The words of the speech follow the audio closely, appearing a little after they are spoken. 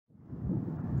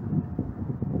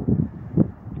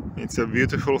It's a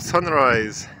beautiful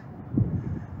sunrise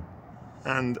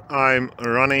and I'm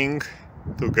running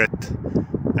to get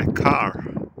a car.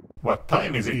 What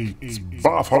time is it? It's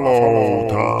Buffalo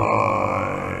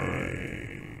time!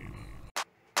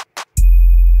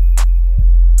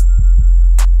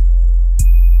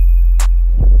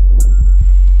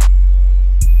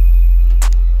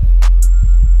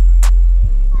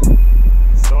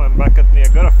 So I'm back at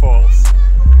Niagara Falls.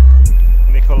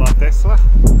 Nikola Tesla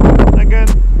again,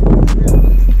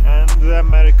 and the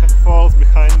American Falls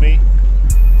behind me.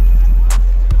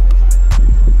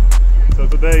 So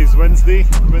today is Wednesday,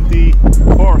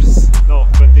 24th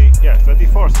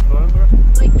November,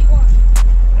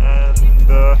 and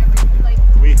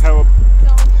we have a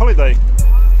holiday.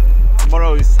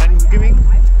 Tomorrow is Thanksgiving,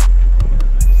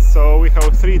 so we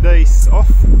have 3 days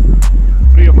off,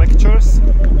 free of lectures,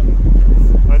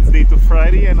 Wednesday to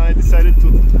Friday, and I decided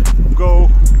to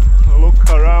go look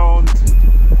around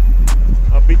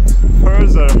a bit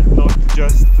further, not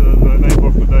just the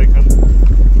neighborhood I can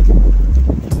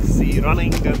see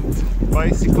running and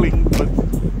bicycling, but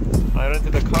I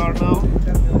rented a car now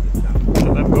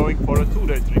and I'm going for a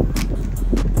 2-day trip.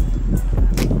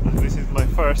 And this is my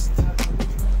first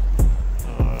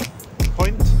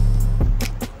point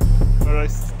where I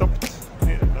stopped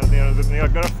near the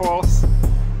Niagara Falls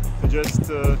to just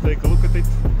take a look at it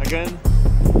again,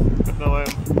 but now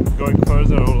I'm going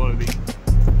further already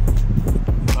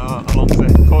along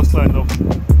the coastline of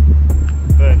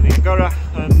the Niagara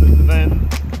and then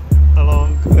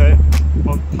along the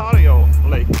Ontario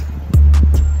Lake.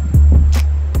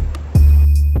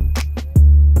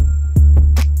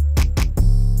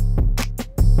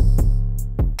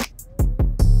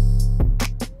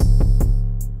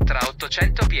 Tra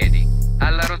 800 piedi,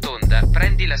 alla rotonda,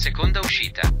 prendi la seconda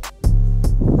uscita.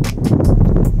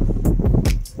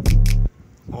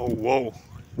 Oh wow,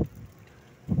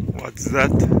 what's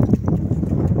that?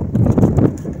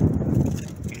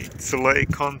 It's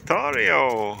Lake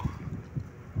Ontario.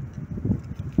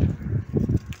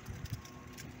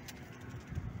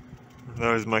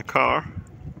 There's my car.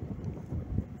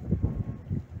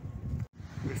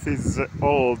 This is the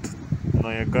old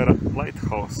Niagara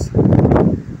lighthouse.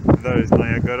 There is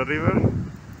Niagara River,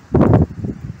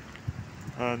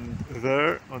 and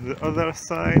there on the other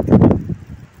side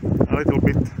a little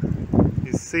bit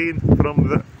is seen from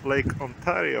the Lake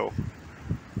Ontario,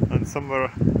 and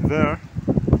somewhere there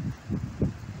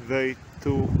they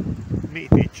two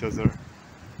meet each other.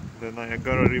 The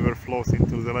Niagara River flows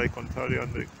into the Lake Ontario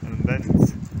and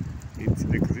ends its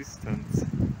existence,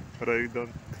 but I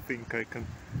don't think I can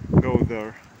go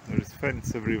there. There is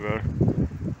fence everywhere,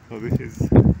 so this is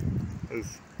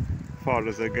as far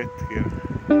as I get here.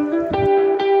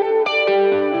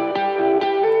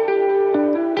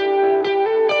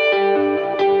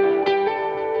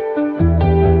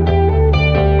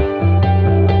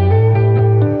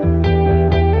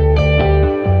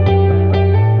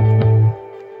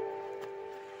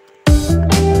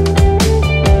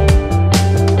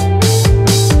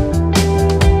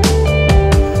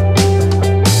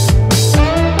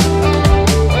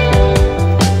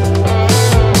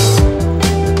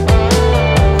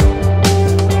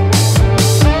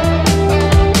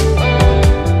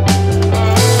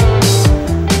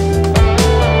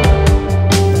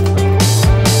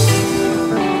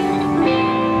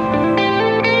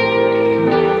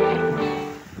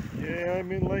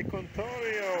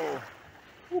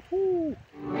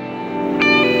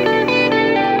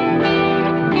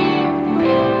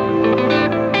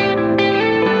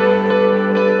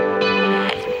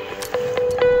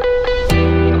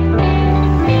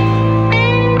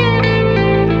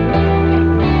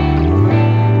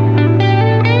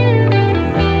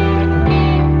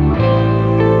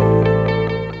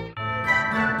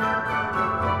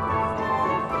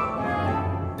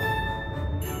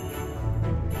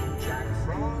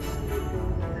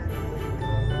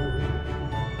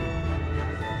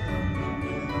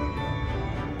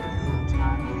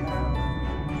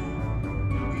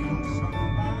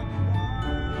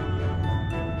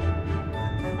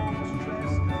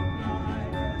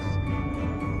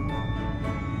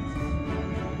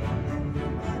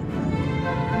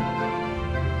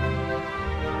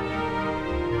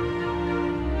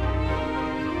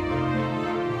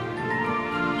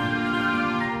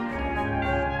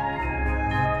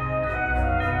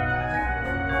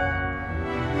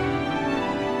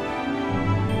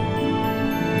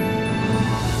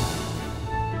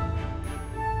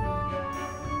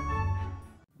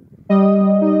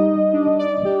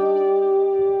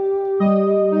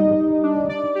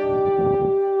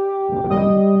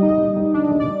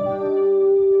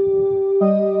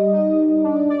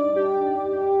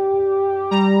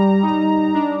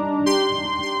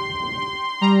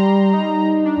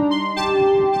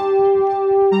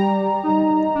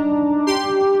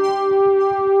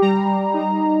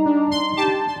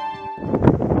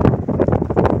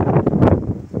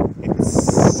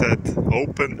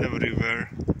 open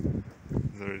everywhere.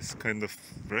 There is kind of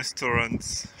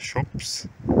restaurants, shops,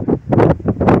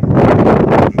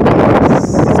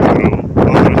 several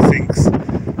other things,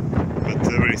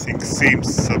 but everything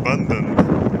seems abandoned.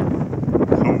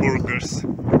 Hamburgers,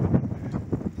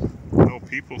 no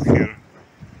people here.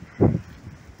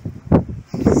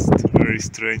 It's a very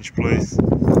strange place.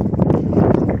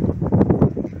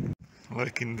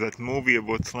 Like in that movie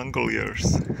about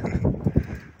Langoliers.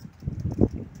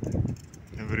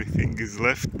 Everything is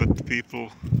left, but people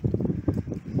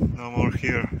no more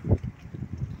here.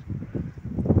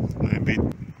 Maybe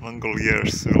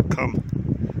Langoliers will come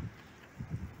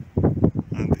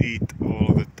and eat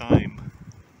all the time.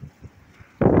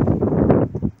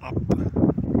 Up.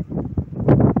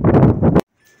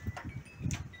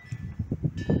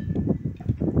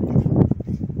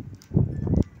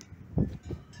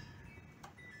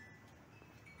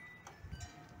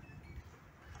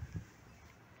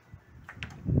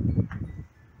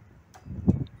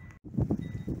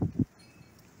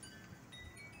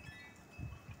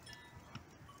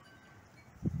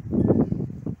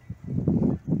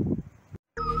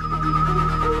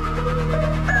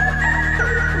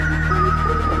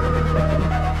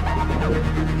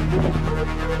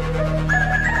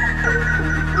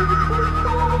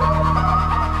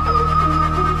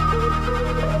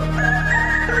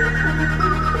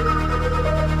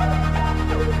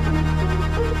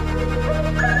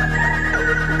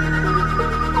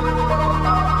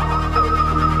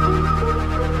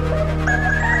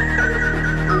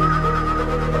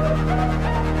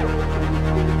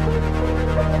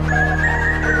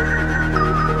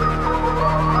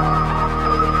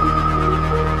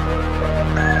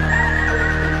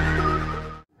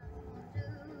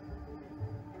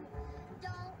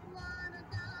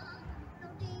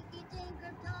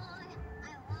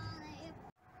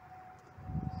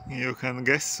 You can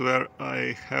guess where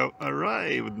I have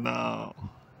arrived now.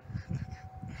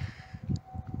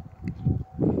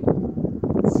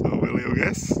 So will you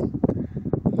guess?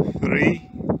 3,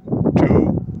 2,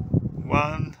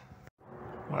 1.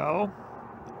 Well,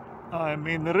 I'm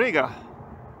in Riga.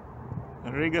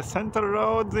 Riga Center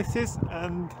Road this is,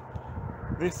 and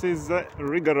this is the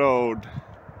Riga Road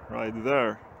right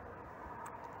there.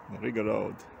 The Riga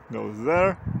Road goes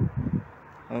there,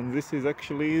 and this is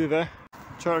actually the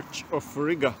Church of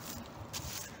Riga,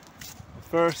 the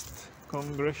first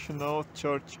Congregational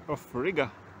Church of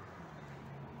Riga,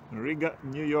 Riga,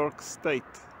 New York State.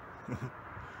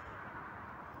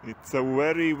 It's a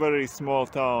very small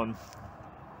town.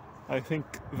 I think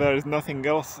there is nothing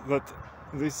else but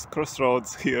this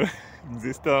crossroads here in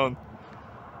this town.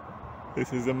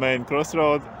 This is the main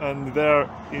crossroad, and there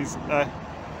is a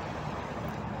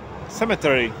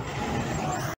cemetery.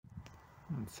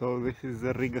 So this is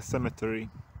the Riga cemetery,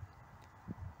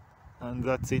 and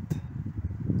that's it.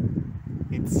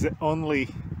 It's the only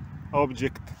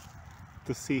object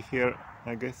to see here,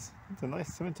 I guess. It's a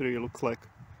nice cemetery, it looks like,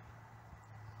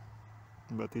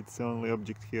 but it's the only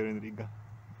object here in Riga.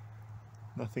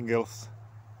 Nothing else.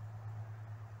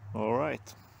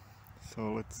 Alright,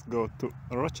 so let's go to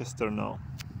Rochester now.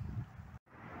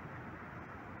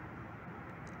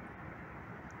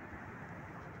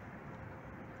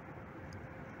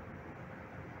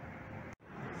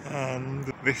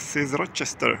 And this is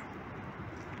Rochester.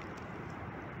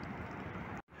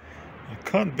 I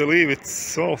can't believe it's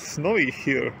so snowy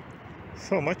here.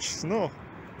 So much snow.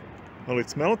 Well,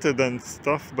 it's melted and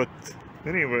stuff, but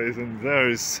anyways, and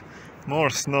there's more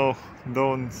snow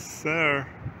down there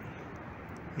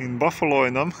in Buffalo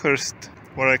and Amherst,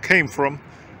 where I came from.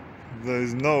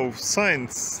 There's no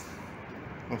signs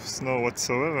of snow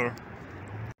whatsoever.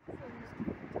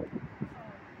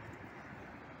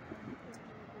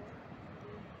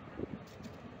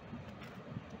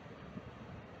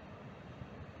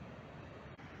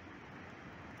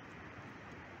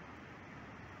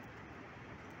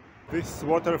 This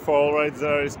waterfall right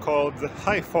there is called the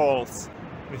High Falls.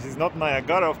 This is not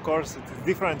Niagara, of course, it's a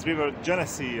different river,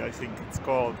 Genesee, I think it's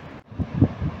called.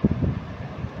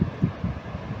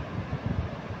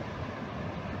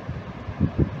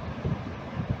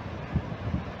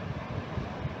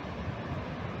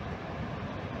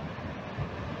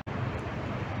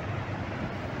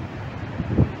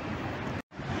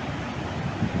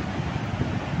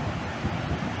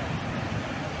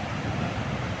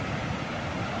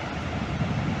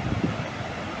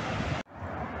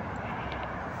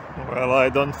 Well, I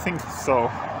don't think so.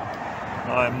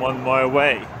 I'm on my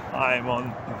way. I'm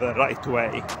on the right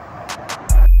way.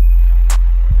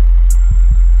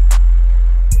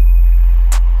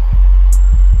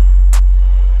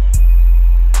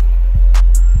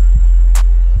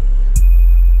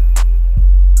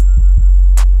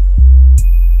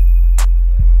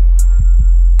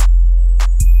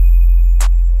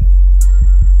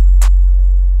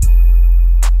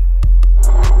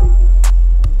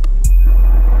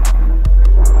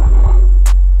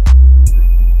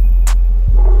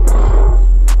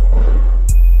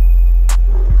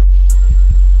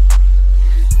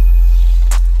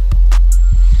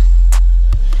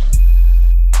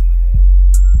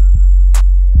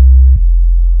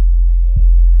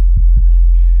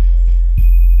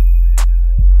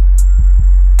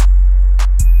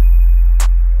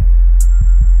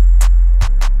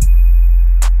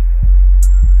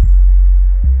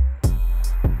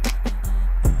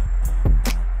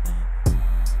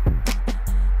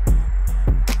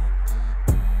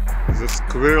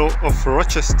 Squirrel of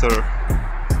Rochester.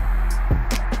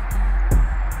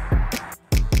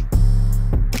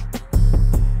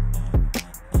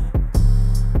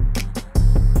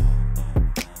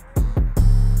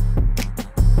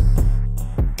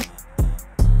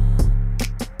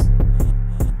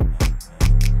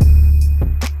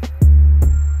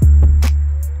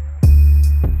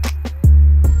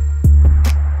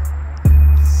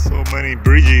 So many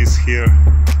bridges here,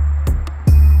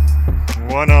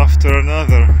 one after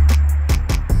another.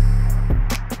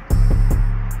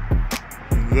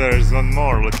 There's one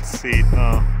more, let's see it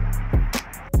now.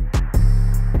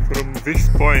 From this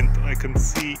point I can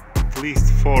see at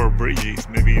least 4 bridges,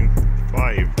 maybe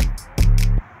 5.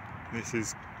 This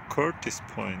is Curtis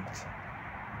Point.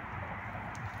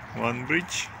 One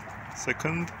bridge,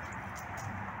 second,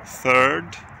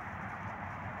 third,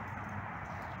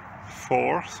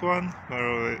 fourth one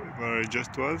where I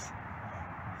just was,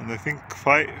 and I think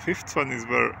fifth one is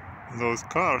where those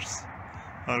cars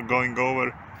are going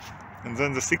over, and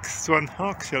then the 6th one,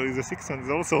 actually the 6th one is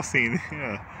also seen.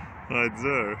 Yeah, right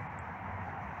there,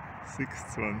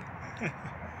 6th one.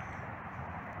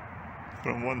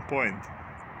 From one point.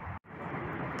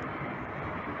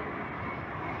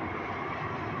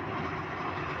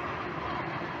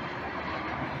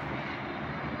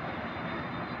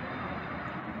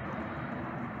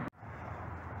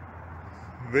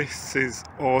 This is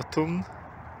autumn,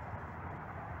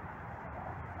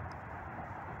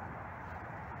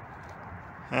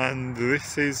 and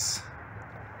this is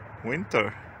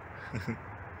winter,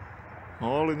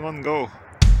 all in one go.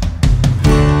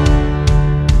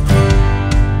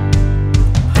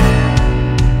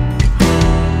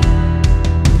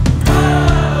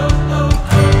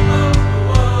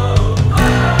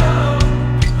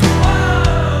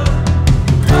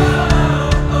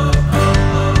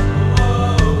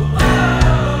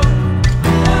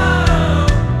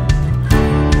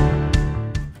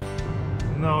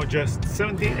 Just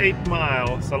 78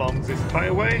 miles along this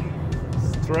highway,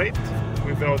 straight,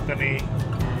 without any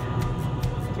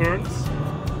turns,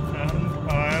 and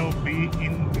I'll be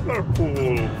in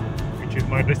Liverpool, which is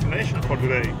my destination for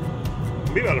today.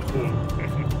 Liverpool!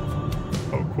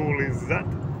 How cool is that?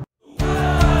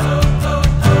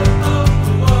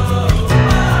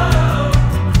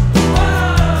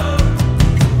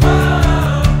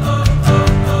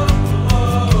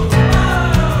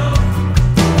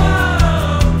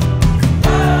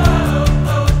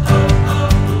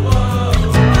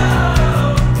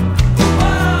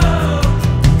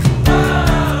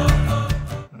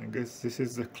 This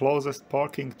is the closest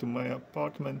parking to my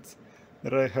apartment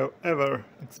that I have ever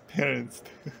experienced.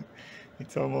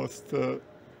 It's almost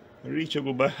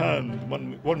reachable by hand,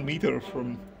 one meter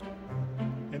from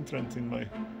entrance in my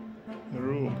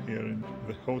room here in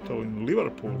the hotel in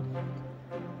Liverpool.